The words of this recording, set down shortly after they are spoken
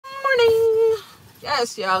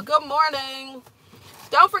Yes, y'all. Good morning.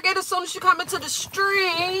 Don't forget, as soon as you come into the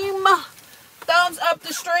stream, thumbs up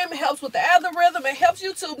the stream. It helps with the algorithm. It helps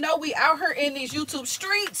YouTube know we out here in these YouTube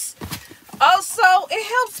streets. Also, it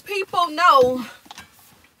helps people know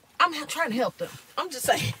I'm trying to help them. I'm just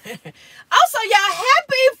saying. Also, y'all,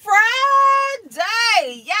 happy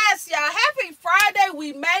Friday. Yes, y'all, happy Friday.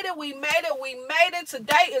 We made it. We made it. We made it.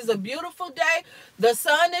 Today is a beautiful day. The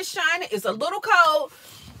sun is shining. It's a little cold,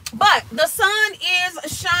 but the sun is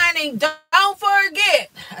shining. Don't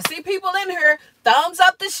forget. I see people in here. Thumbs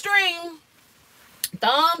up the stream.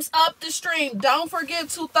 Thumbs up the stream. Don't forget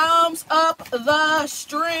to thumbs up the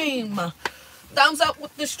stream. Thumbs up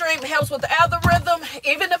with the stream helps with the algorithm.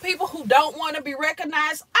 Even the people who don't want to be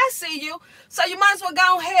recognized, I see you. So you might as well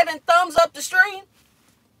go ahead and thumbs up the stream.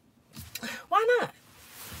 Why not?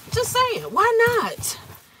 Just saying, why not?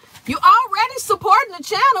 You already supporting the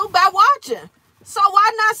channel by watching. So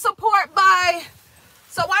why not support by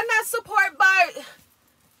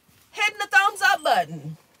hitting the thumbs up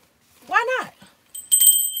button? Why not?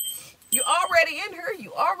 You already in here,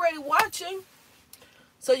 you already watching.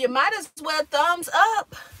 So you might as well thumbs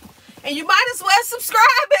up. And you might as well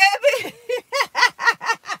subscribe, baby.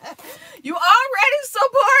 You already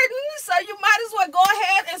supporting, so you might as well go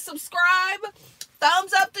ahead and subscribe.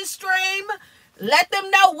 Thumbs up the stream. Let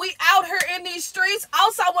them know we out here in these streets.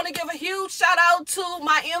 Also, I want to give a huge shout out to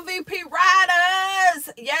my MVP riders.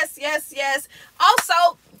 Yes, yes, yes.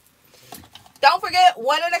 Also, don't forget,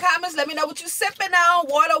 one in the comments, let me know what you sipping on.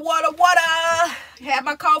 Water, water, water. Had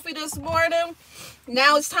my coffee this morning.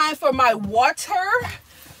 Now it's time for my water.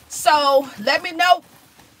 So let me know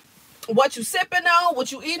what you sipping on,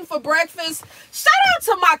 what you eating for breakfast. Shout out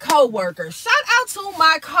to my co-worker. Shout out to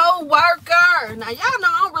my co-worker. Now, y'all know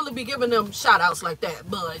I don't really be giving them shout outs like that,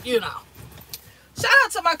 but you know. Shout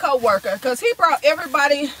out to my co-worker because he brought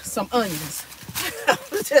everybody some onions.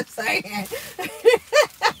 Just saying.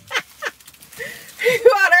 He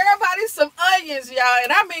brought everybody some onions, y'all.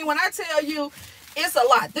 And I mean, when I tell you, it's a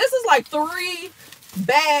lot. This is like 3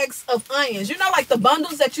 bags of onions. You know, like the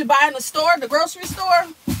bundles that you buy in the store, the grocery store?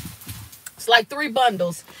 It's like 3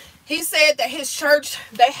 bundles. He said that his church,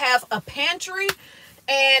 they have a pantry,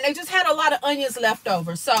 and they just had a lot of onions left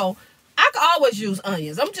over. So I could always use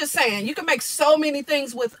onions. I'm just saying, you can make so many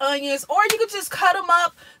things with onions, or you could just cut them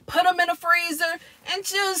up, put them in the freezer, and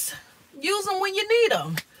just use them when you need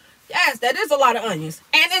them. Yes, that is a lot of onions.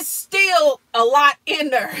 And it's still a lot in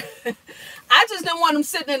there. I just didn't want them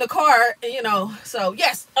sitting in the car, you know. So,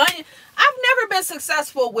 yes, onion. I've never been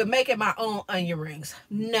successful with making my own onion rings.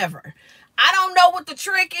 Never. I don't know what the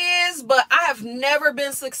trick is, but I have never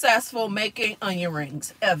been successful making onion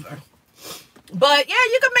rings, ever. But, yeah,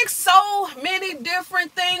 you can make so many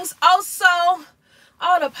different things. Also,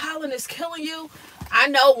 oh, the pollen is killing you. I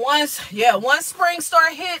know once spring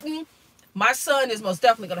start hitting, my son is most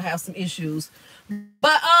definitely going to have some issues.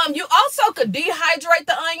 But you also could dehydrate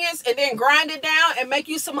the onions and then grind it down and make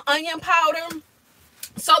you some onion powder.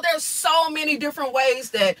 So there's so many different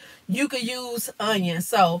ways that you could use onions.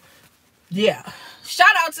 So yeah,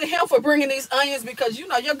 shout out to him for bringing these onions because, you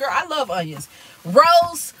know, your girl, I love onions.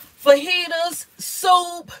 Roast, fajitas,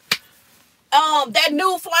 soup, that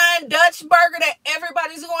new Flying Dutch burger that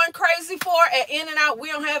everybody's going crazy for at In-N-Out. We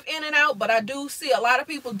don't have In-N-Out, but I do see a lot of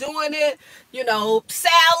people doing it. You know,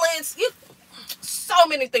 salads. So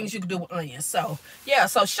many things you can do with onions. So yeah,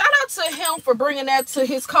 so shout out to him for bringing that to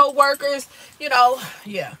his co-workers. You know,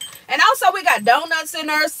 yeah. And also we got donuts in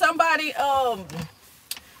there. Somebody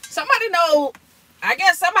know, I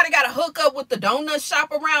guess somebody got to hook up with the donut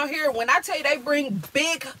shop around here. When I tell you they bring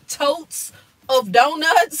big totes of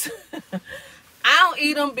donuts, I don't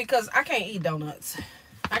eat them because I can't eat donuts.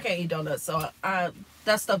 I can't eat donuts, so that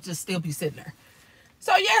stuff just still be sitting there.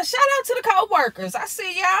 So yeah, shout out to the co-workers. I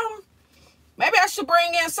see y'all. Maybe I should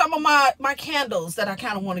bring in some of my candles that I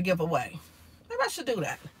kind of want to give away. Maybe I should do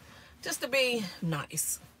that just to be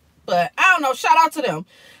nice. But I don't know. Shout out to them.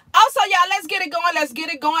 Also, y'all, let's get it going. Let's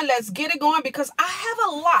get it going. Let's get it going because I have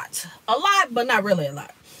a lot, but not really a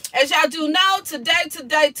lot. As y'all do know, today,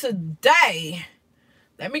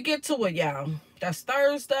 let me get to it, y'all. That's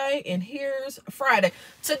Thursday, and here's Friday.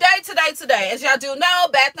 Today, as y'all do know,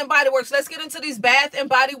 Bath & Body Works. Let's get into these Bath &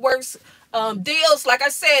 Body Works deals. Like I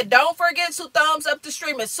said, don't forget to thumbs up the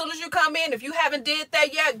stream. As soon as you come in, if you haven't did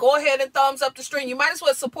that yet, go ahead and thumbs up the stream. You might as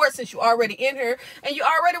well support since you're already in here, and you're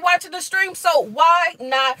already watching the stream, so why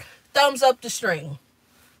not thumbs up the stream?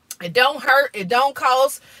 It don't hurt. It don't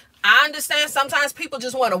cost. I understand sometimes people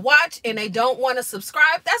just want to watch and they don't want to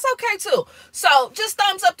subscribe. That's okay too. So just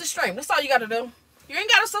thumbs up the stream. That's all you got to do. You ain't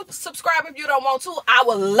got to subscribe if you don't want to. I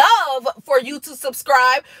would love for you to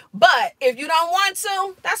subscribe, but if you don't want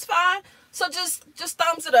to, that's fine. So just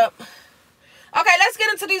thumbs it up. Okay, let's get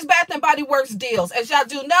into these Bath & Body Works deals. As y'all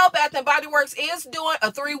do know, Bath & Body Works is doing a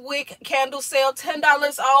 3-week candle sale, $10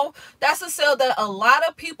 off. That's a sale that a lot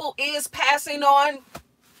of people is passing on.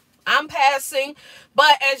 I'm passing.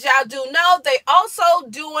 But as y'all do know, they're also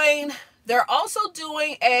doing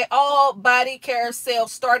a all body care sale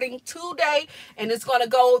starting today, and it's going to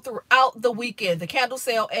go throughout the weekend, the candle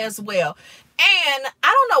sale as well. And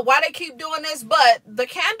I don't know why they keep doing this, but the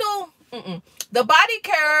candle, the body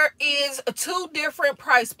care is a 2 different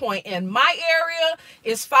price point. In my area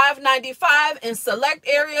is $5.95, and select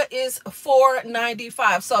area is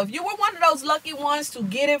 $4.95. So if you were one of those lucky ones to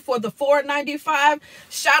get it for the $4.95,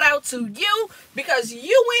 shout out to you, because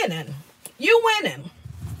you winning. You winning.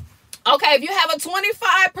 Okay, if you have a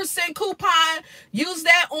 25% coupon, use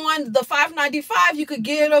that on the $5.95. You could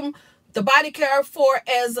get them the body care for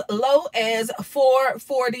as low as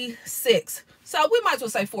 $4.46. So we might as well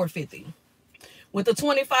say $4.50. With the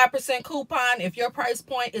 25% coupon, if your price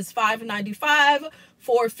point is $5.95,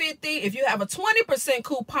 $4.50. If you have a 20%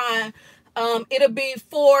 coupon, it'll be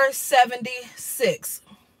 $4.76.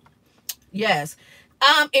 Yes.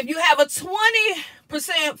 If you have a 20%,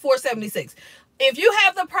 $4.76. If you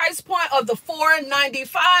have the price point of the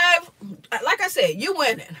 $4.95, like I said, you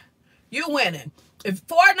winning. You winning. If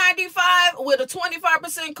 $4.95 with a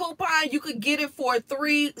 25% coupon, you could get it for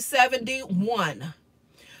 $3.71.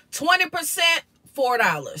 20%,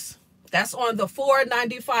 $4. That's on the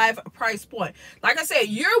 $4.95 price point. Like I said,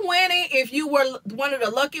 you're winning if you were one of the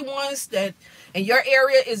lucky ones that in your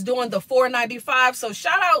area is doing the $4.95. So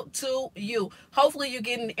shout out to you. Hopefully you're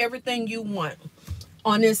getting everything you want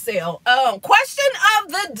on this sale. Question of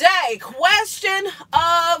the day. Question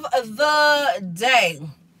of the day.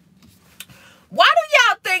 Why do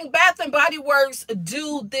y'all think Bath & Body Works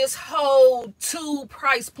do this whole 2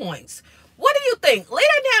 price points? What do you think? Leave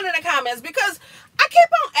that down in the comments, because I keep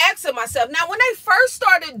on asking myself. Now, when they first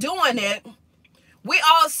started doing it, we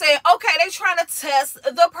all said, okay, they trying to test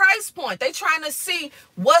the price point. They trying to see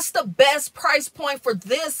what's the best price point for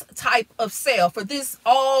this type of sale, for this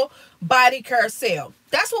all body care sale.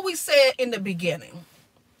 That's what we said in the beginning.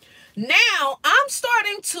 Now, I'm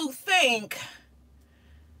starting to think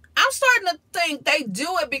they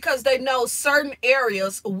do it because they know certain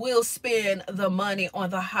areas will spend the money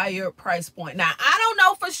on the higher price point. Now, I don't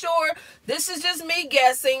know for sure. This is just me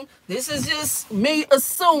guessing. This is just me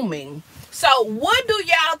assuming. So what do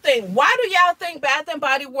y'all think? Why do y'all think Bath &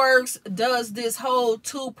 Body Works does this whole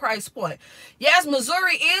 2 price point? Yes,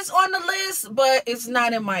 Missouri is on the list, but it's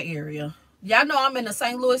not in my area. Y'all know I'm in the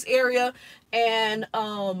St. Louis area, and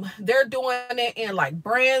they're doing it in like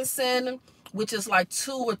Branson, which is like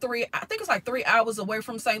 2 or 3, I think it's like 3 hours away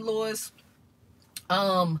from St. Louis.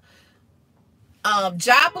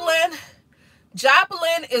 Joplin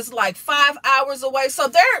is like 5 hours away. So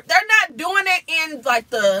they're not doing it in like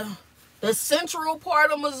the central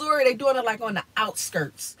part of Missouri. They're doing it like on the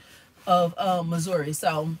outskirts of Missouri.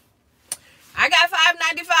 So I got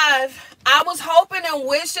 $5.95. I was hoping and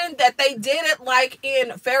wishing that they did it like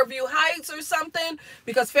in Fairview Heights or something,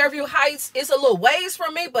 because Fairview Heights is a little ways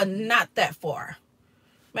from me, but not that far.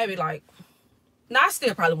 Maybe like, no, I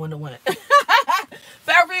still probably wouldn't have went.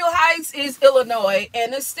 Fairview Heights is Illinois,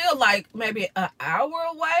 and it's still like maybe an hour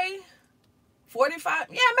away. 45,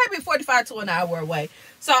 yeah, maybe 45 to an hour away.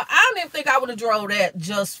 So I don't even think I would have drove that,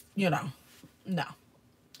 just, you know, no.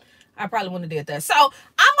 I probably wouldn't have did that. So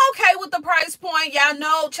I'm okay with the price point. Y'all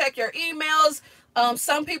know, check your emails.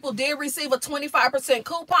 Some people did receive a 25%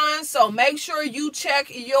 coupon, so make sure you check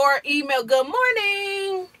your email. Good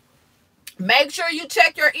morning. Make sure you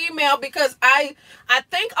check your email, because I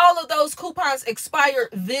think all of those coupons expired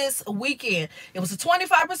this weekend. It was a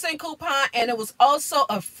 25% coupon, and it was also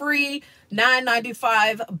a free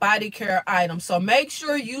 $9.95 body care item. So make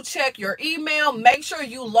sure you check your email. Make sure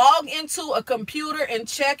you log into a computer and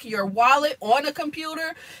check your wallet on a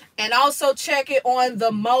computer, and also check it on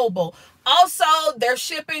the mobile. Also, they're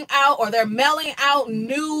shipping out, or they're mailing out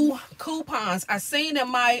new coupons. I seen in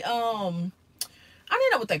my I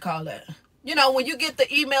don't know what they call it. You know, when you get the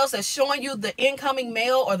emails that's showing you the incoming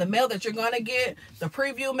mail, or the mail that you're going to get, the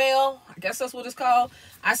preview mail, I guess that's what it's called.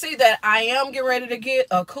 I see that I am getting ready to get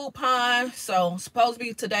a coupon. So, supposed to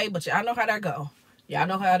be today, but y'all know how that go. Y'all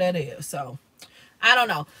know how that is. So, I don't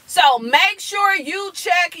know. So, make sure you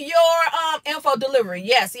check your info delivery.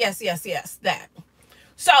 Yes, that.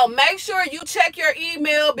 So make sure you check your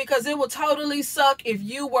email, because it will totally suck if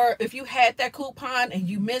you had that coupon and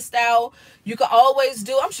you missed out. You can always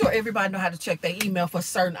do, I'm sure everybody know how to check their email for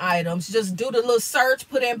certain items. Just do the little search,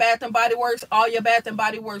 put in Bath and Body Works, all your Bath and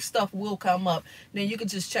Body Works stuff will come up. Then you can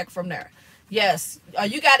just check from there. Yes,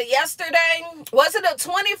 you got it yesterday. Was it a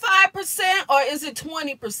 25% or is it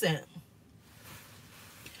 20%?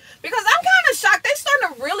 Because I'm kind of shocked. They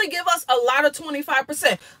starting to really give us a lot of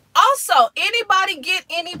 25%. Also, anybody get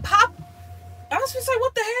any pop? I was gonna say,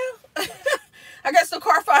 what the hell? I guess the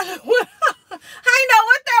car finally went. I didn't know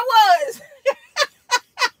what that was.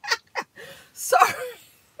 Sorry.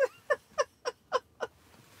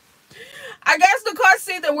 I guess the car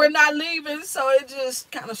see that we're not leaving, so it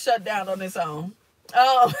just kind of shut down on its own.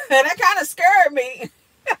 And that kind of scared me.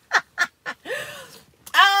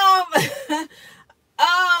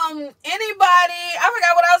 Anybody, I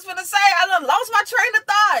forgot what I was gonna say. I done lost my train of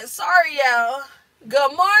thought. Sorry, y'all.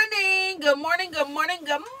 Good morning. Good morning. Good morning.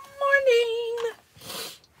 Good morning.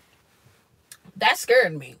 That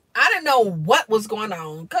scared me. I didn't know what was going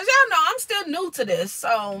on, because y'all know I'm still new to this.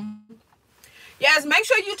 So yes, make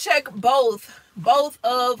sure you check both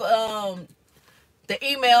of the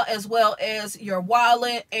email as well as your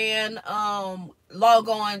wallet, and log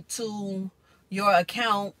on to your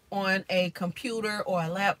account on a computer or a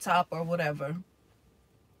laptop or whatever.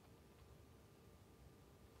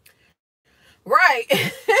 Right.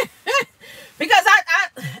 Because I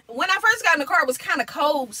when I first got in the car, it was kind of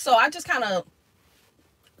cold, so I just kind of,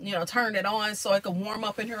 turned it on so it could warm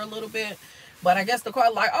up in here a little bit. But I guess the car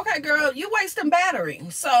like, okay, girl, you wasting battery,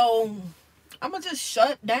 so I'm gonna just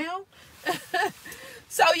shut down.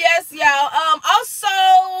 So yes, y'all. Also,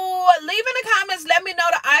 leave in the comments, let me know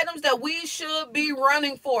the items that we should be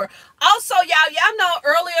running for. Also, y'all know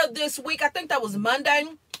earlier this week, I think that was Monday,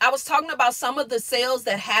 I was talking about some of the sales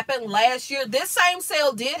that happened last year. This same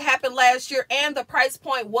sale did happen last year, and the price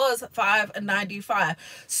point was $5.95.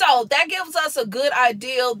 So that gives us a good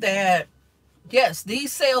idea that yes,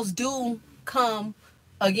 these sales do come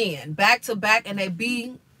again, back to back, and they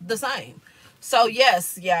be the same. So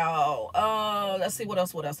yes, y'all. Let's see what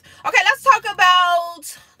else. Okay, let's talk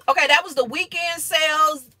about. Okay, that was the weekend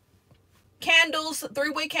sales. Candles,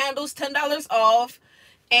 3-week candles, $10 off,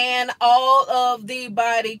 and all of the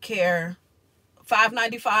body care,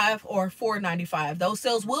 $5.95 or $4.95. Those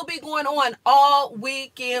sales will be going on all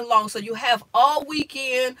weekend long, so you have all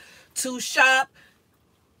weekend to shop.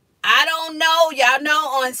 I don't know. Y'all know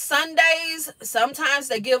on Sundays, sometimes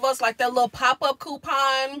they give us like that little pop-up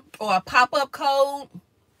coupon or a pop-up code.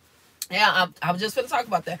 Yeah, I was just going to talk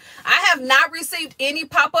about that. I have not received any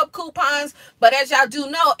pop-up coupons, but as y'all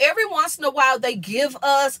do know, every once in a while they give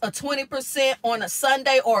us a 20% on a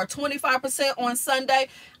Sunday or a 25% on Sunday.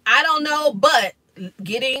 I don't know, but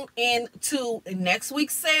getting into next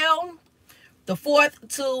week's sale, the 4th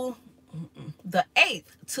to the 8th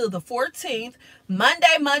to the 14th,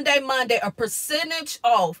 Monday, a percentage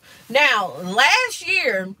off. Now, last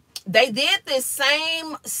year, they did this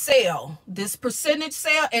same sale, this percentage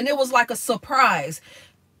sale, and it was like a surprise.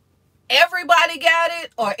 Everybody got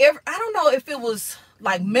it, or I don't know if it was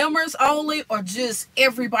like members only or just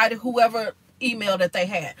everybody, whoever email that they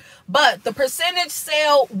had. But the percentage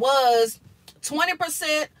sale was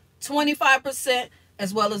 20%, 25%,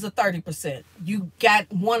 as well as a 30%. You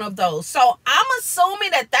got one of those. So I'm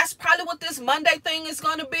assuming that that's probably what this Monday thing is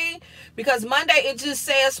going to be, because Monday it just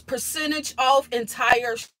says percentage off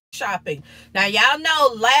entire shopping. Now y'all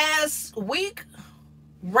know last week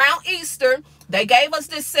around Easter they gave us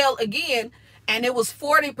this sale again, and it was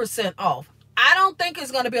 40% off. I don't think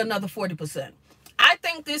it's going to be another 40%. I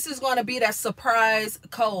think this is going to be that surprise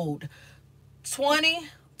code, 20,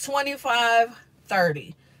 25,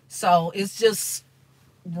 30. So it's just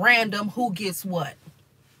random who gets what.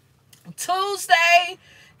 Tuesday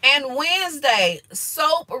and Wednesday,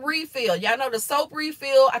 soap refill. Y'all know the soap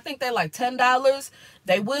refill, I think they're like $10.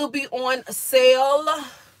 They will be on sale.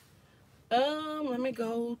 Let me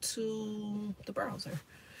go to the browser.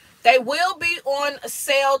 They will be on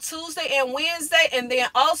sale Tuesday and Wednesday, and then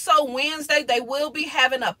also Wednesday they will be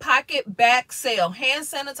having a pocket back sale, hand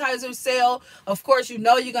sanitizer sale. Of course, you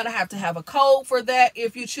know you're gonna have to have a code for that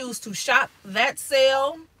if you choose to shop that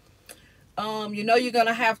sale. You know you're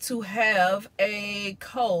gonna have to have a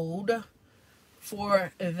code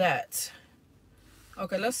for that.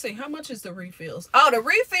 Okay, let's see. How much is the refills? Oh, the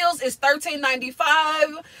refills is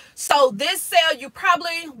 $13.95. So this sale, you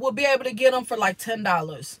probably will be able to get them for like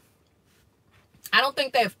 $10. I don't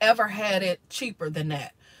think they've ever had it cheaper than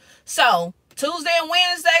that. So Tuesday and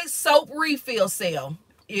Wednesday, soap refill sale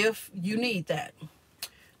if you need that.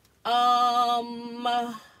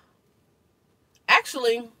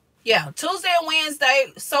 Actually, yeah, Tuesday and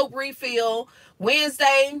Wednesday, soap refill.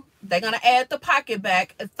 Wednesday, they're going to add the pocket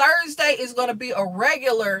back. Thursday is going to be a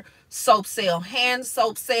regular soap sale, hand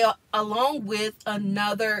soap sale, along with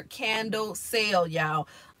another candle sale, y'all.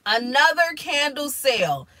 Another candle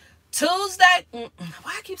sale. Tuesday, why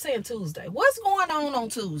I keep saying Tuesday? What's going on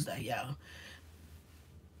Tuesday, y'all?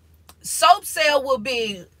 Soap sale will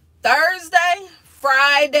be Thursday,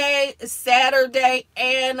 Friday, Saturday,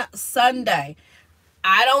 and Sunday.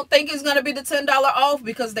 I don't think it's going to be the $10 off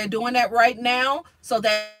because they're doing that right now. So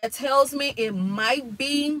that tells me it might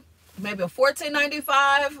be maybe a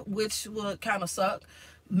 $14.95, which would kind of suck.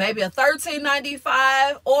 Maybe a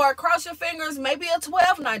 $13.95, or cross your fingers, maybe a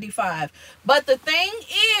 $12.95. But the thing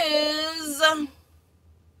is,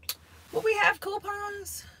 will we have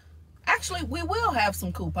coupons? Actually, we will have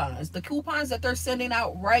some coupons. The coupons that they're sending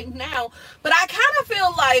out right now. But I kind of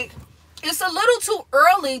feel like it's a little too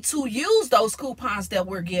early to use those coupons that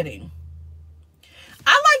we're getting.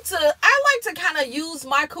 I like to kind of use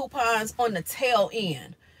my coupons on the tail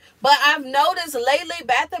end. But I've noticed lately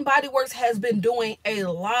Bath and Body Works has been doing a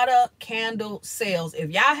lot of candle sales.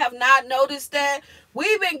 If y'all have not noticed that,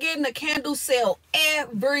 we've been getting a candle sale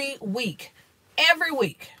every week. Every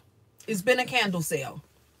week it's been a candle sale.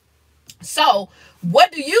 So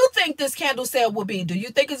what do you think this candle sale will be? Do you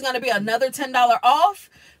think it's going to be another $10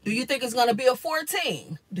 off? Do you think it's going to be a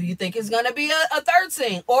 14? Do you think it's going to be a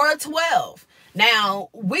 13 or a 12? Now,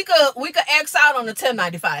 we could X out on the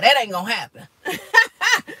 $10.95. That ain't going to happen.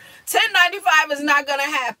 $10.95 is not going to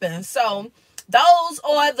happen. So those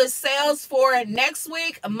are the sales for next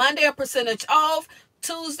week. Monday, a percentage off.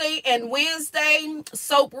 Tuesday and Wednesday,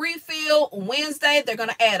 soap refill. Wednesday, they're going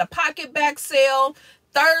to add a pocket back sale.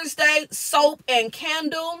 Thursday, soap and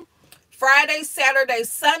candle. Friday, Saturday,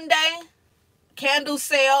 Sunday, candle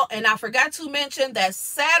sale. And I forgot to mention that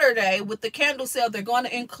Saturday with the candle sale, they're going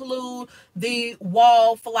to include the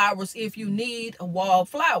wall flowers if you need wall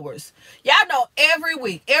flowers. Y'all know every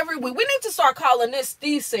week, we need to start calling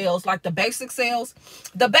these sales like the basic sales.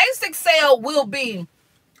 The basic sale will be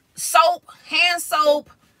soap, hand soap,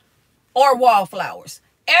 or wall flowers.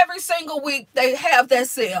 Every single week they have that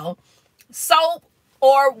sale. Soap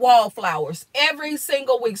or wallflowers every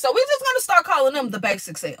single week. So we're just going to start calling them the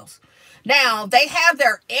basic sales. Now, they have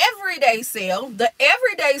their everyday sale. The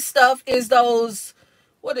everyday stuff is those,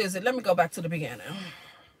 what is it? Let me go back to the beginning.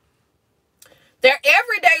 Their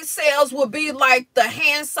everyday sales will be like the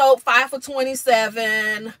hand soap 5 for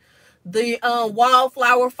 $27, the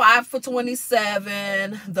wallflower 5 for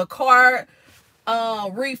 $27, the card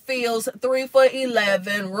refills 3 for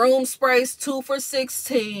 $11, room sprays 2 for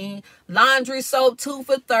 $16, laundry soap 2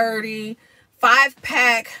 for $30,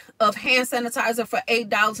 5-pack of hand sanitizer for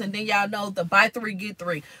 $8, and then y'all know the buy 3 get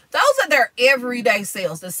 3. Those are their everyday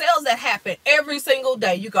sales, the sales that happen every single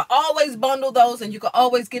day. You can always bundle those and you can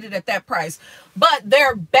always get it at that price. But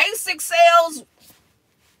their basic sales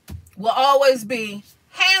will always be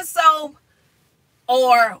hand soap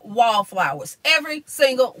or wallflowers every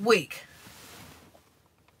single week.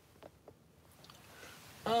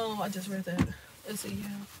 Oh, I just read that. Let's see, yeah.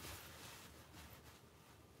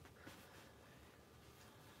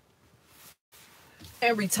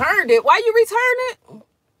 And returned it. Why you return it?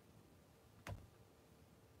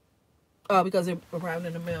 Oh, because it arrived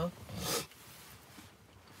in the mail.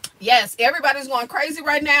 Yes, everybody's going crazy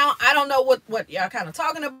right now. I don't know what y'all kind of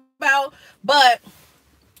talking about, but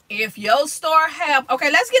if your store have...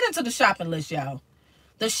 Okay, let's get into the shopping list, y'all.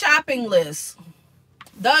 The shopping list.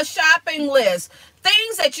 The shopping list.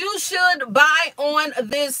 Things that you should buy on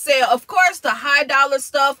this sale. Of course, the high dollar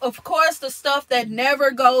stuff. Of course, the stuff that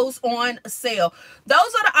never goes on sale. Those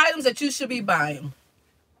are the items that you should be buying.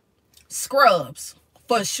 Scrubs,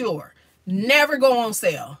 for sure. Never go on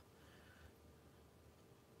sale.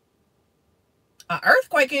 An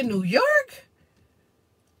earthquake in New York?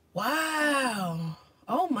 Wow.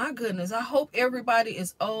 Oh my goodness. I hope everybody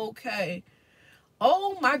is okay.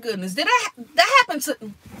 Oh my goodness. Did that happen to...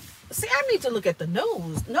 See, I need to look at the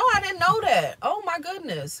news. No, I didn't know that. Oh my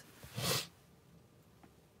goodness.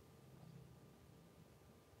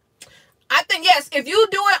 I think, yes, if you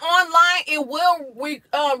do it online, it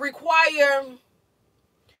will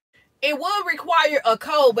require a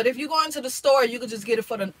code. But if you go into the store, you can just get it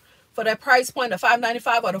for that price point of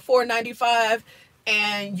 $5.95 or the $4.95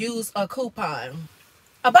 and use a coupon.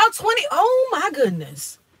 About 20. Oh my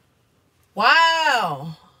goodness.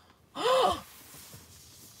 Wow.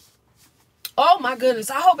 Oh my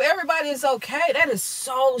goodness. I hope everybody is okay. That is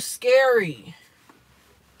so scary.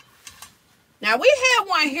 Now, we had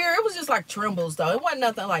one here. It was just like trembles, though. It wasn't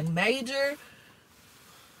nothing like major.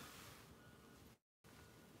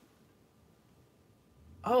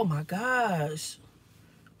 Oh my gosh.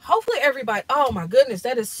 Hopefully everybody, oh my goodness,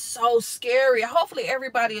 that is so scary. Hopefully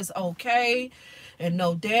everybody is okay and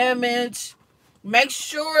no damage. Make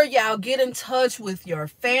sure y'all get in touch with your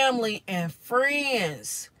family and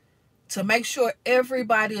friends to make sure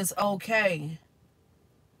everybody is okay.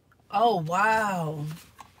 Oh, wow.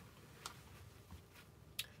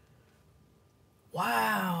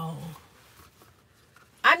 Wow.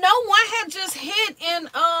 I know one had just hit in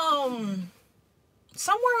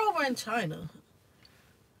somewhere over in China.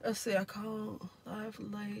 Let's see, I called live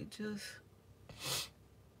late just.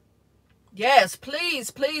 Yes, please,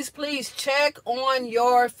 please, please check on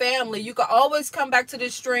your family. You can always come back to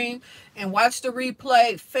this stream and watch the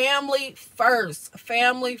replay. Family first.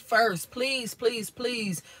 Family first. Please, please,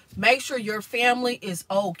 please make sure your family is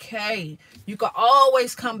okay. You can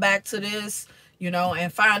always come back to this, you know,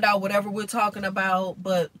 and find out whatever we're talking about.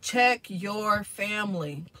 But check your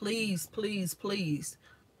family. Please, please, please.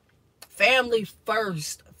 Family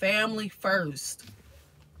first. Family first.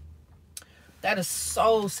 That is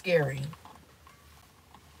so scary.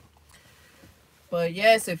 But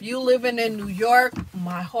yes, if you living in New York,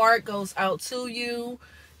 my heart goes out to you.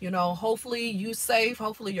 You know, hopefully you safe.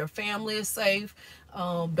 Hopefully your family is safe.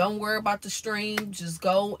 Don't worry about the stream. Just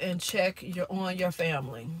go and check on your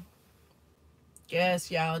family.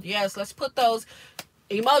 Yes, y'all. Yes, let's put those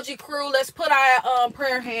emoji crew. Let's put our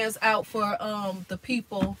prayer hands out for the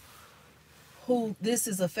people who this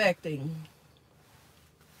is affecting.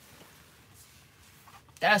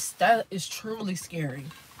 That is truly scary.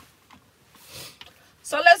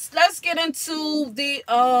 So let's get into the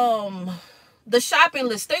shopping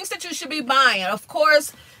list. Things that you should be buying. Of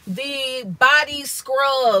course, the body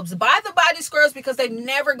scrubs. Buy the body scrubs because they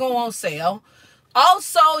never go on sale.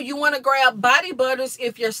 Also, you want to grab body butters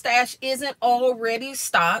if your stash isn't already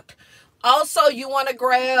stocked. Also, you want to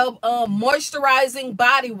grab moisturizing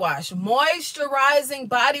body wash. Moisturizing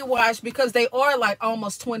body wash because they are like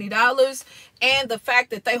almost $20. And the fact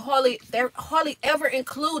that they're hardly ever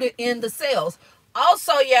included in the sales.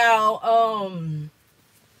 Also, y'all,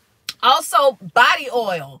 also body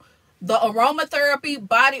oil, the aromatherapy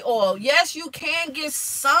body oil. Yes, you can get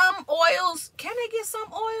some oils. Can they get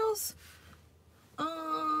some oils?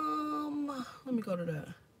 Let me go to that.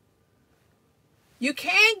 You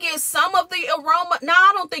can get some of the aroma. No,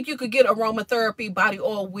 I don't think you could get aromatherapy body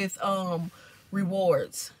oil with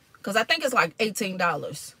rewards, because I think it's like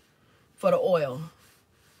 $18 for the oil.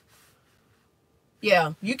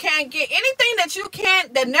 Yeah, you can't get anything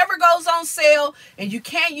that never goes on sale and you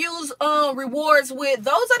can't use rewards with.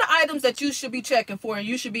 Those are the items that you should be checking for and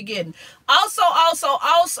you should be getting. Also,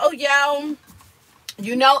 y'all,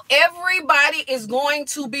 you know, everybody is going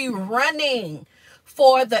to be running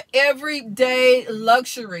for the everyday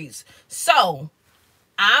luxuries. So,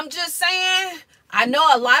 I'm just saying, I know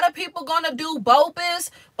a lot of people gonna do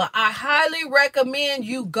BOPIS, but I highly recommend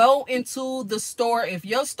you go into the store. If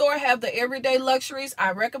your store have the everyday luxuries,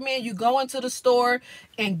 I recommend you go into the store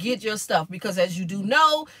and get your stuff, because as you do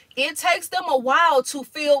know, it takes them a while to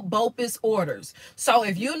fill BOPIS orders. So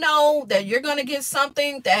if you know that you're gonna get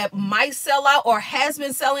something that might sell out or has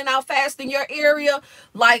been selling out fast in your area,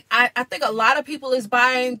 like I think a lot of people is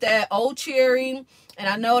buying that Old Cherry, and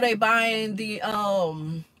I know they buying the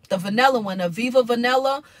vanilla one, the Viva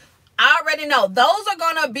Vanilla. I already know those are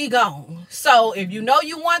gonna be gone. So if you know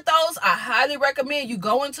you want those, I highly recommend you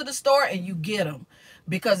go into the store and you get them,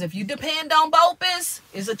 because if you depend on BOPIS,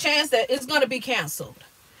 there's a chance that it's gonna be canceled.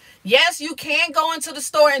 Yes, you can go into the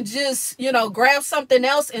store and just, you know, grab something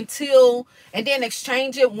else and then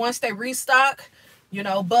exchange it once they restock, you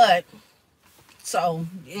know, but so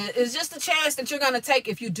it's just a chance that you're gonna take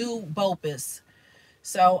if you do BOPIS.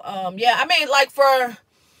 So yeah, I mean, like for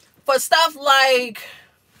stuff like,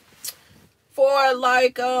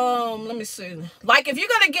 let me see, like if you're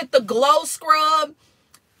gonna get the glow scrub,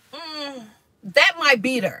 that might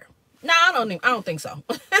be there. No, I don't think so.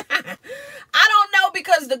 I don't know,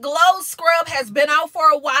 because the glow scrub has been out for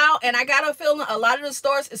a while and I got a feeling a lot of the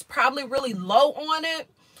stores is probably really low on it.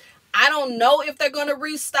 I don't know if they're gonna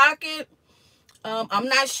restock it. I'm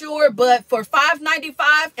not sure, but for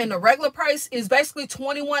 $5.95 and the regular price is basically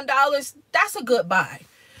 $21, that's a good buy.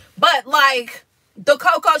 But like the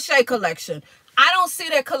Coco Shea collection, I don't see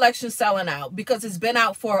that collection selling out because it's been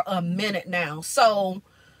out for a minute now. So,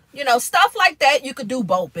 you know, stuff like that, you could do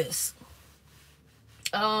BOPIS.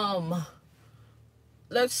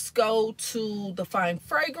 Let's go to the fine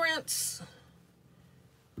fragrance.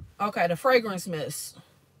 Okay, the fragrance mist.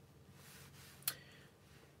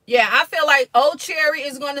 Yeah, I feel like Old Cherry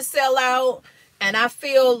is going to sell out, and I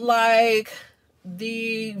feel like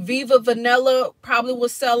the Viva Vanilla probably will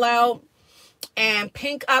sell out. and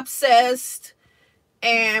Pink Obsessed,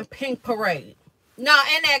 and Pink Parade. Now,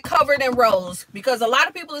 and that Covered in Rose, because a lot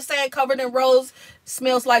of people are saying Covered in Rose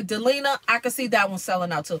smells like Delina. I can see that one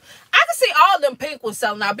selling out too. I can see all them pink ones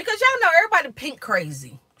selling out because y'all know everybody pink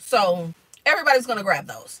crazy. So everybody's going to grab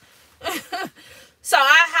those. So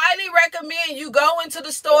I highly recommend you go into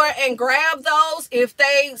the store and grab those. If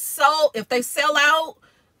they sell out,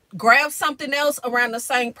 grab something else around the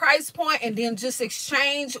same price point and then just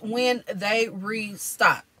exchange when they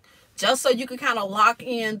restock. Just so you can kind of lock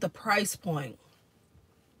in the price point.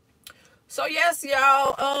 So yes,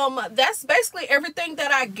 y'all, that's basically everything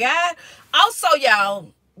that I got. Also,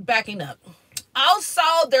 y'all, backing up. Also,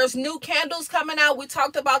 there's new candles coming out. We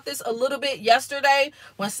talked about this a little bit yesterday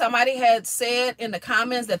when somebody had said in the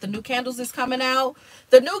comments that the new candles is coming out.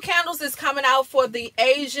 The new candles is coming out for the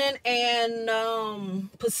Asian and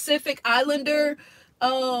Pacific Islander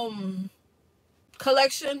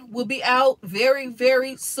collection. Will be out very,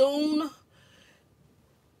 very soon.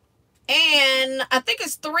 And I think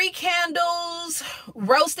it's 3 candles,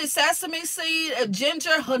 roasted sesame seed,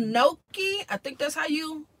 ginger hinoki, I think that's how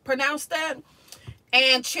you pronounce that,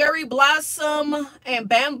 and cherry blossom and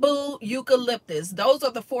bamboo eucalyptus. Those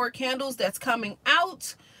are the 4 candles that's coming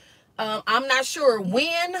out. I'm not sure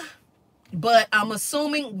when, but I'm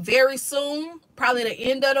assuming very soon, probably the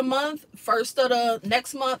end of the month, 1st of the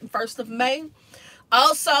next month, 1st of May.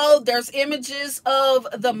 Also, there's images of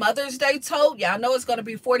the Mother's Day tote. Y'all know it's going to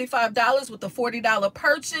be $45 with the $40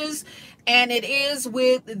 purchase. And it is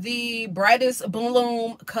with the Brightest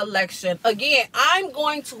Bloom collection. Again, I'm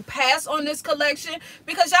going to pass on this collection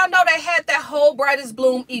because y'all know they had that whole Brightest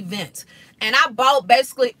Bloom event. And I bought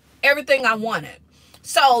basically everything I wanted.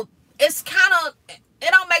 So, it's kind of,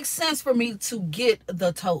 it don't make sense for me to get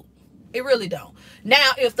the tote. It really don't.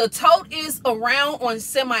 Now, if the tote is around on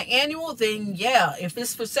semi-annual, then yeah. If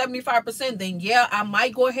it's for 75%, then yeah, I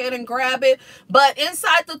might go ahead and grab it. But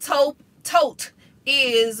inside the tote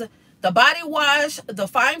is the body wash, the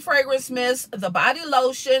fine fragrance mist, the body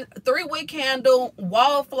lotion, 3-wick candle,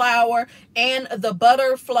 wallflower, and the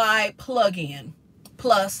butterfly plug-in,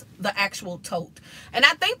 plus the actual tote. And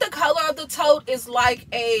I think the color of the tote is like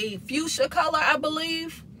a fuchsia color, I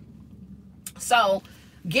believe. So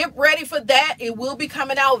get ready for that. It will be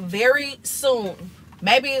coming out very soon.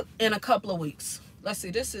 Maybe in a couple of weeks. Let's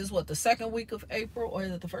see. This is what, the 2nd week of April, or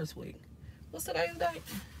is it the 1st week? What's today's date?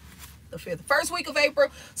 The 5th. 1st week of April.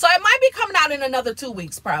 So it might be coming out in another 2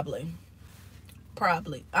 weeks, probably.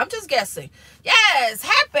 Probably. I'm just guessing. Yes.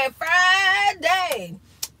 Happy Friday.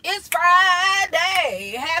 It's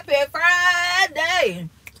Friday. Happy Friday.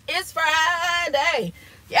 It's Friday.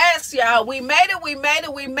 Yes, y'all, we made it, we made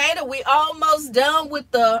it, we made it. We almost done with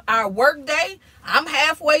our work day. I'm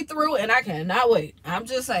halfway through and I cannot wait. I'm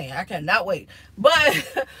just saying, I cannot wait.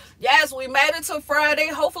 But yes, we made it to Friday.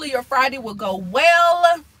 Hopefully your Friday will go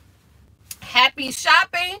well. Happy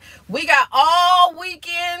shopping. We got all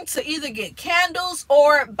weekend to either get candles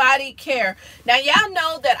or body care. Now, y'all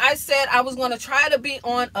know that I said I was going to try to be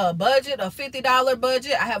on a budget, a $50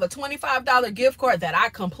 budget. I have a $25 gift card that I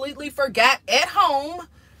completely forgot at home.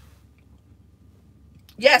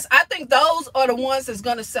 Yes, I think those are the ones that's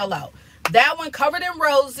going to sell out. That one, Covered in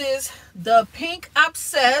Roses, the Pink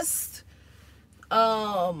Obsessed.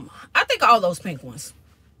 I think all those pink ones.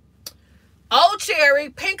 Old Cherry,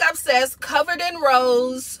 Pink Obsessed, Covered in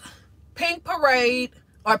Rose, Pink Parade,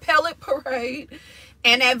 or Pellet Parade,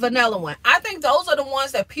 and that vanilla one. I think those are the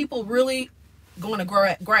ones that people really going to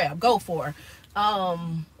go for.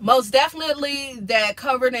 Most definitely that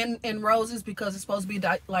Covered in Roses, because it's supposed to be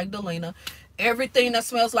like Delina. Everything that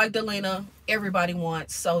smells like Delina, everybody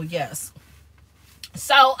wants. So yes.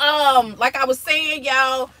 So like I was saying,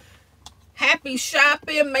 y'all, happy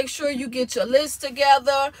shopping. Make sure you get your list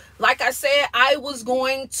together. Like I said, I'm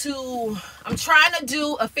trying to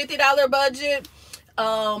do a $50 budget.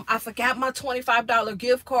 I forgot my $25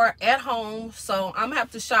 gift card at home, so I'm gonna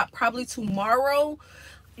have to shop probably tomorrow.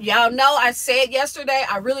 Y'all know I said yesterday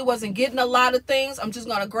I really wasn't getting a lot of things. I'm just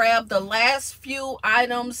gonna grab the last few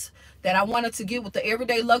items that I wanted to get with the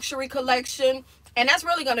Everyday Luxury collection, and that's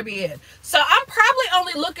really going to be it. So I'm probably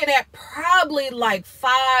only looking at like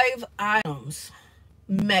 5 items,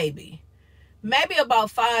 maybe about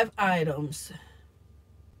 5 items.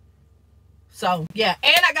 So yeah,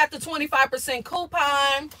 and I got the 25%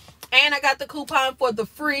 coupon, and I got the coupon for the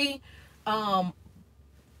free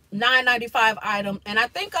 $9.95 item, and I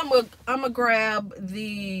think I'm gonna grab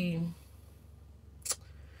the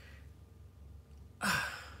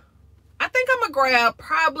I think I'm gonna grab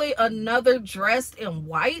probably another dressed in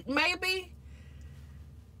white, maybe.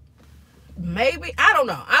 maybe, I don't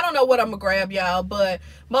know. I don't know what I'm gonna grab, y'all, but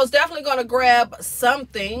most definitely gonna grab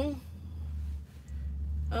something.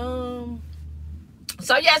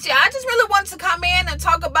 So yes, yeah, I just really wanted to come in and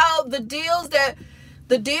talk about the deals that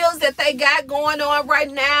they got going on right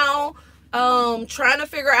now. Trying to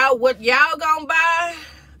figure out what y'all gonna buy.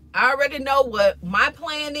 I already know what my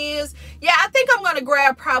plan is. Yeah, I think I'm gonna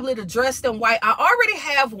grab probably the dressed in white. I already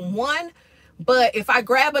have one, but if I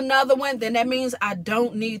grab another one, then that means I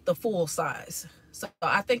don't need the full size. So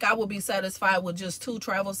I think I will be satisfied with just 2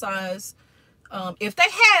 travel size. If they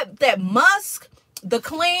had that musk, the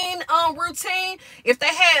clean routine, if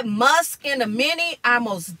they had musk in the mini, I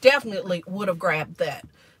most definitely would have grabbed that,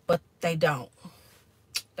 but they don't.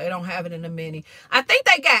 They don't have it in the mini. I think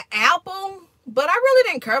they got apple, but I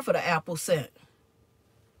really didn't care for the apple scent.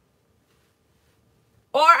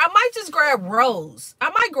 Or I might just grab rose.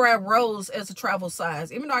 I might grab rose as a travel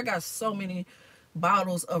size, even though I got so many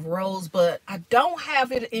bottles of rose, but I don't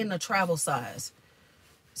have it in the travel size.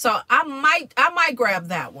 So I might grab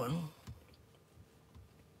that one.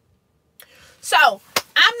 So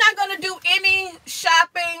I'm not going to do any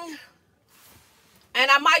shopping,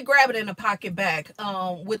 and I might grab it in a pocket bag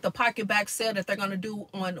with the pocket bag sale that they're going to do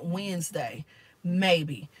on Wednesday,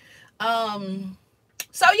 maybe.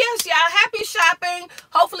 So yes, y'all, happy shopping.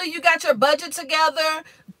 Hopefully you got your budget together.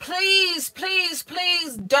 Please, please,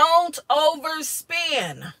 please don't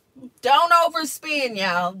overspend. Don't overspend,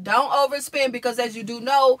 y'all. Don't overspend, because as you do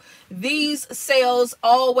know, these sales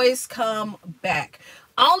always come back.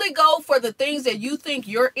 Only go for the things that you think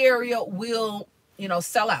your area will,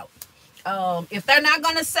 sell out. If they're not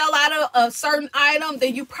going to sell out a certain item,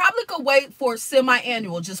 then you probably could wait for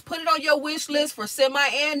semi-annual. Just put it on your wish list for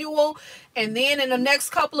semi-annual. And then in the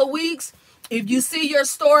next couple of weeks, if you see your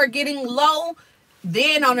store getting low,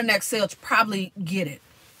 then on the next sale, probably get it.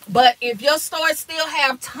 But if your store still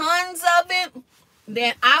have tons of it,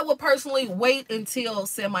 then I would personally wait until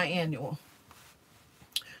semi-annual.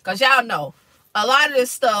 Because y'all know, a lot of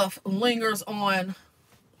this stuff lingers on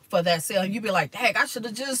for that sale. You'd be like, heck, I should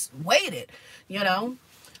have just waited,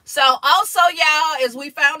 So also, y'all, as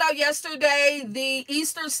we found out yesterday, the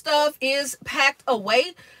Easter stuff is packed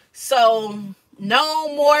away. So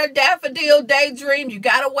no more Daffodil Daydream. You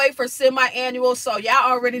got to wait for semi-annual. So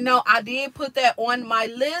y'all already know I did put that on my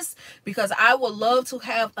list because I would love to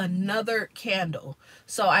have another candle.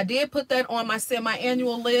 So I did put that on my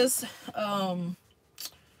semi-annual list.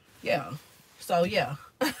 Yeah. So yeah.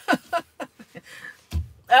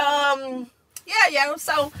 Yeah.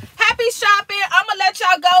 So happy shopping. I'm gonna let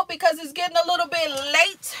y'all go because it's getting a little bit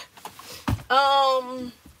late.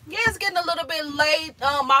 Yeah, it's getting a little bit late.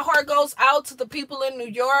 My heart goes out to the people in New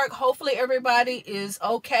York. Hopefully everybody is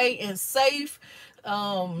okay and safe.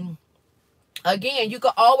 Again, you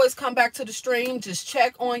can always come back to the stream. Just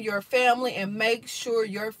check on your family and make sure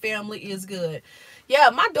your family is good.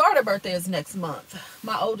 Yeah, my daughter's birthday is next month.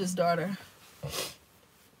 My oldest daughter.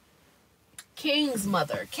 King's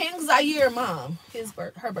mother. King Zaire mom.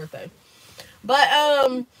 Her birthday. But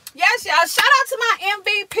yes, y'all, shout out to my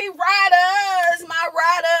MVP riders.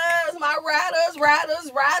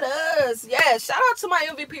 Riders. Yes, shout out to my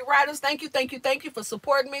MVP riders. Thank you for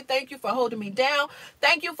supporting me. Thank you for holding me down.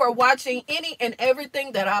 Thank you for watching any and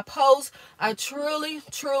everything that I post. I truly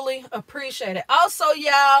appreciate it. Also,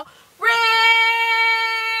 y'all,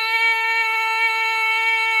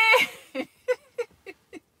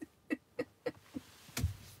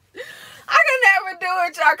 I can never do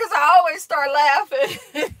it, y'all, because I always start laughing.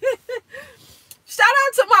 Shout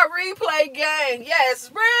out to my replay gang. Yes,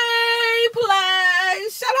 replay.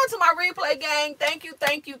 Shout out to my replay gang. Thank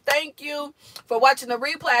you for watching the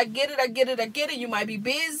replay. I get it. You might be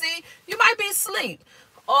busy. You might be asleep.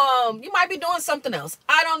 You might be doing something else.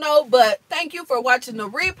 I don't know, but thank you for watching the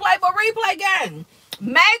replay. But replay gang,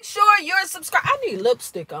 make sure you're subscribed. I need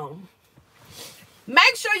lipstick on.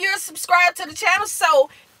 Make sure you're subscribed to the channel so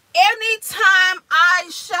anytime I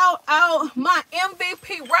shout out my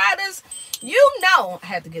MVP riders,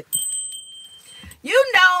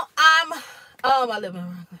 I live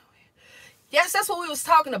in, yes, that's what we was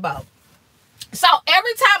talking about. So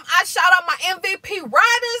every time I shout out my MVP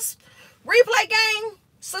riders, replay gang,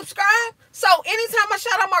 subscribe. So anytime I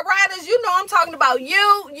shout out my riders, I'm talking about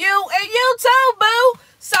you, and you too, boo.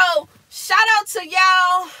 So shout out to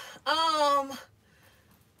y'all.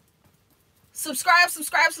 Subscribe,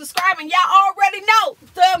 and y'all already know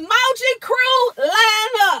the emoji crew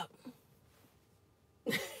line up.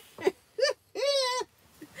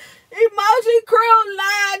 Emoji crew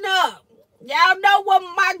line up. Y'all know what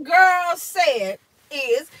my girl said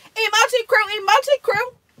is emoji crew.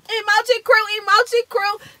 Emoji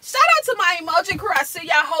crew. Shout out to my emoji crew. I see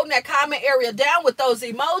y'all holding that comment area down with those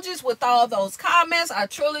emojis, with all those comments. I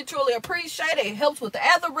truly, truly appreciate it. It helps with the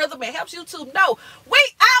algorithm. It helps YouTube know we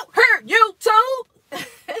out here, YouTube.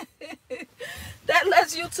 That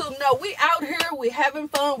lets YouTube know we out here. We having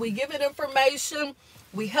fun. We giving information.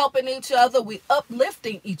 We helping each other. We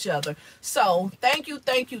uplifting each other. So thank you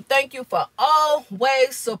for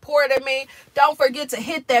always supporting me. Don't forget to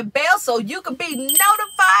hit that bell so you can be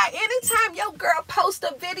notified anytime your girl posts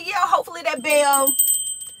a video. Hopefully that bell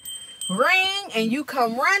ring and you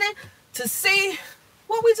come running to see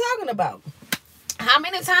what we talking about. How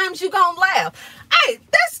many times you gonna laugh? Hey,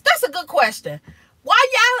 that's a good question. While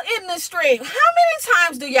y'all in the stream, how many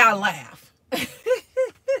times do y'all laugh?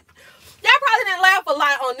 Y'all probably didn't laugh a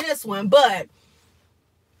lot on this one, but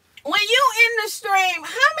when you in the stream,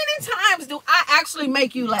 how many times do I actually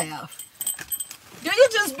make you laugh? Do you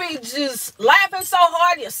just be laughing so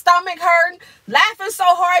hard, your stomach hurting, laughing so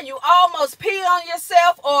hard you almost pee on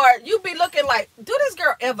yourself, or you be looking like, do this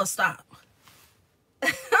girl ever stop?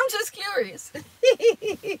 I'm just curious.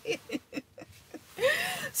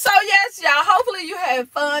 So yes, y'all, hopefully you had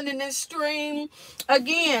fun in this stream.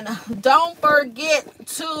 Again, don't forget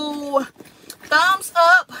to thumbs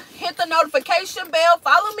up, hit the notification bell,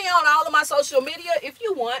 follow me on all of my social media if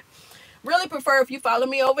you want. Really prefer if you follow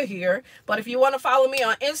me over here, but if you want to follow me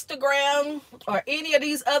on Instagram or any of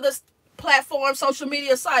these other platforms, social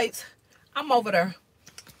media sites, I'm over there.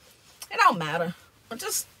 It don't matter.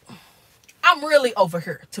 I'm really over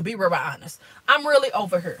here, to be real honest. I'm really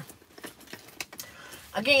over here.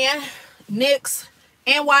 Again, NYX,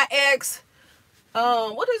 NYX,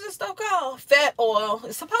 what is this stuff called? Fat oil.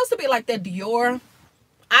 It's supposed to be like that Dior.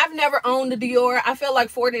 I've never owned a Dior. I feel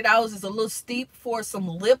like $40 is a little steep for some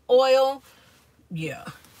lip oil. Yeah.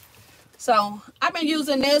 So, I've been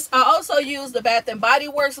using this. I also use the Bath & Body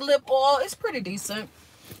Works lip oil. It's pretty decent.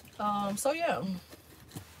 So, yeah.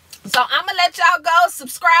 So, I'm going to let y'all go.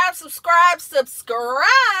 Subscribe.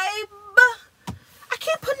 I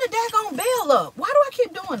keep putting the daggone bell up. Why do I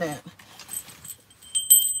keep doing that?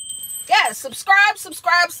 Yeah, subscribe.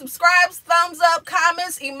 Thumbs up,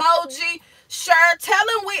 comments, emoji, share. Tell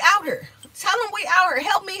them we out here.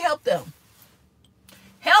 Help me help them.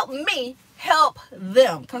 Help me help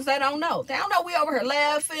them. Because they don't know. They don't know we over here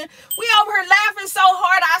laughing. We over here laughing so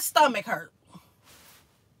hard our stomach hurt.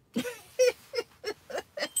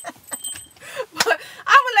 But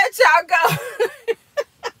I'm going to let y'all go.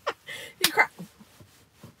 You cry.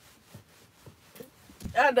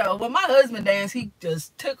 I know. When my husband dance, he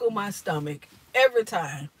just tickled my stomach every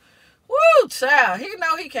time. Woo, child. He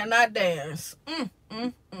know he cannot dance. But I'm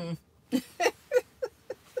going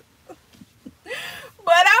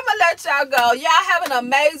to let y'all go. Y'all have an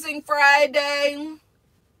amazing Friday.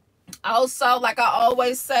 Also, like I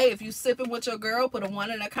always say, if you sipping with your girl, put a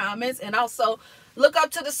 1 in the comments. And also, look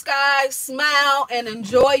up to the sky, smile, and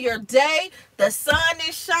enjoy your day. The sun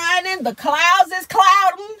is shining. The clouds is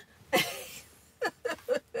clouding.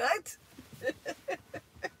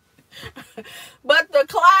 But the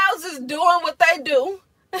clouds is doing what they do.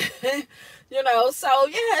 You know, so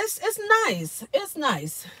yeah, it's nice. It's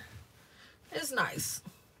nice. It's nice.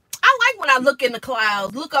 I like when I look in the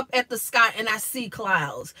clouds, look up at the sky and I see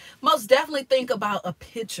clouds. Most definitely think about a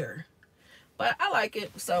picture. But I like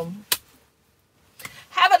it. So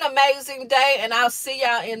have an amazing day and I'll see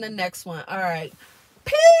y'all in the next one. All right.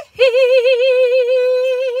 Peace.